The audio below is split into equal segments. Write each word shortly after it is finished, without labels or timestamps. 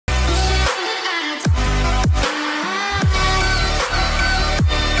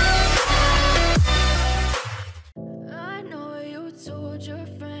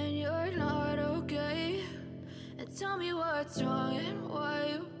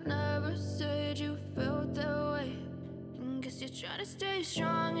trying to stay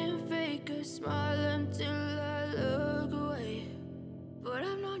strong and fake a smile until I look away. But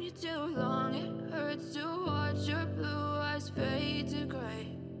I've known you too long, it hurts to watch your blue eyes fade to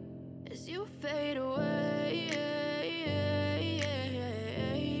gray as you fade away,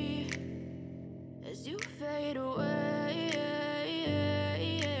 as you fade away.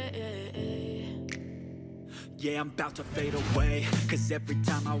 Yeah, I'm about to fade away, cause every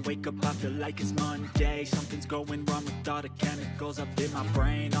time I wake up I feel like it's Monday. Something's going wrong with all the chemicals up in my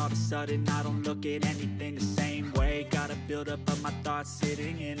brain. All of a sudden I don't look at anything the same way. Got a buildup of my thoughts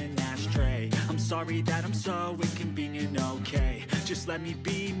sitting in an ashtray. I'm sorry that I'm so inconvenient, okay. Just let me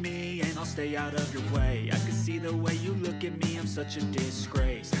be me and I'll stay out of your way. I can see the way you look at me, I'm such a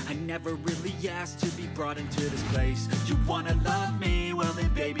disgrace. I never really asked to be brought into this place. You wanna love me? Well then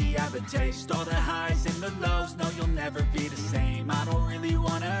baby I have a taste. All the highs and the lows, no you'll never be the same. I don't really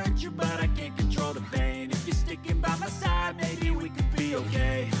wanna hurt you but I can't control the pain. If you're sticking by my side maybe we could be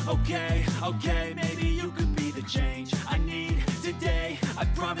okay. Okay, maybe you could be the change I need today. I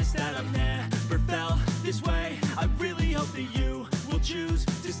promise that I've never felt this way. I really hope that you will choose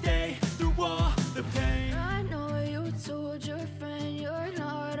to stay through all the pain. I know you told your friend you're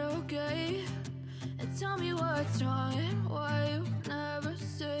not okay, and tell me what's wrong and why you never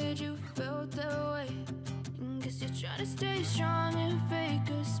said you felt that way. Guess you're trying to stay strong and fake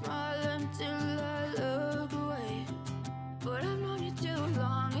a smile until I look away. But I've known you too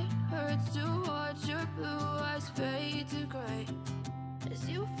long, it hurts to watch your blue eyes fade to gray as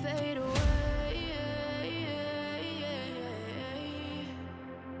you fade away,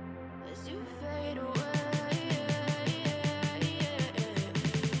 as you fade away,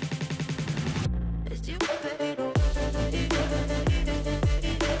 as you fade away.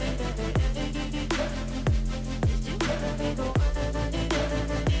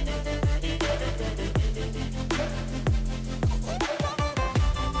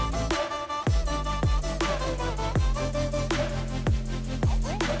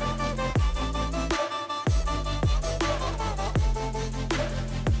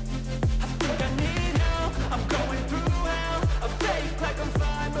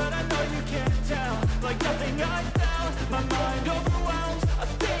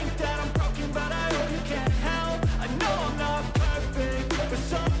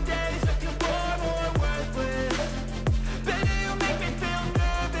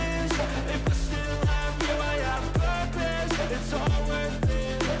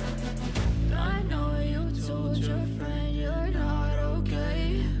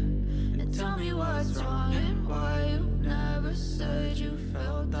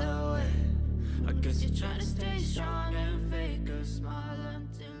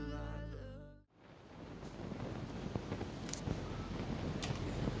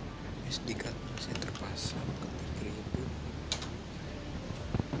 SD card masih terpasang ke 3000.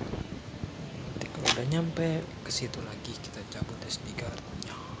 Nanti kalau udah nyampe ke situ lagi kita cabut SD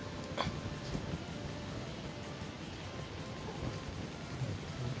cardnya.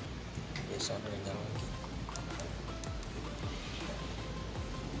 Biasa adanya lagi.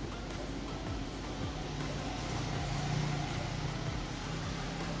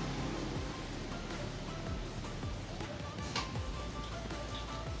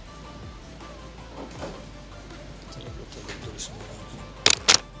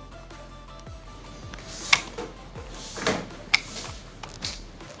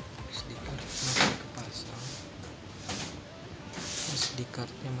 SD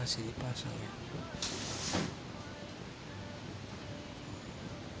cardnya masih dipasang ya,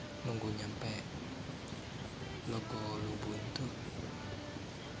 nunggu nyampe logo Ubuntu.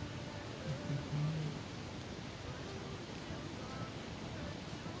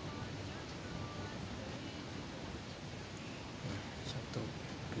 Nah, 1,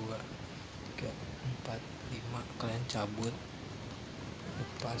 2, 3, 4, 5 kalian cabut,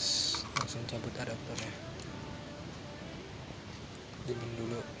 lepas langsung cabut adaptornya. Dimin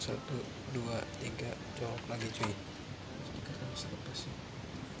dulu 1, 2, 3, colok lagi cuy. Kita bisa lepas ya.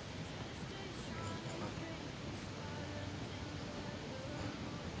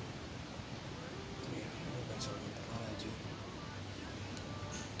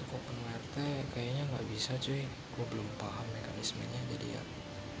 Untuk open WRT kayaknya nggak bisa cuy, gue belum paham mekanismenya, jadi ya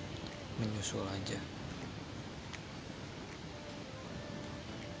menyusul aja.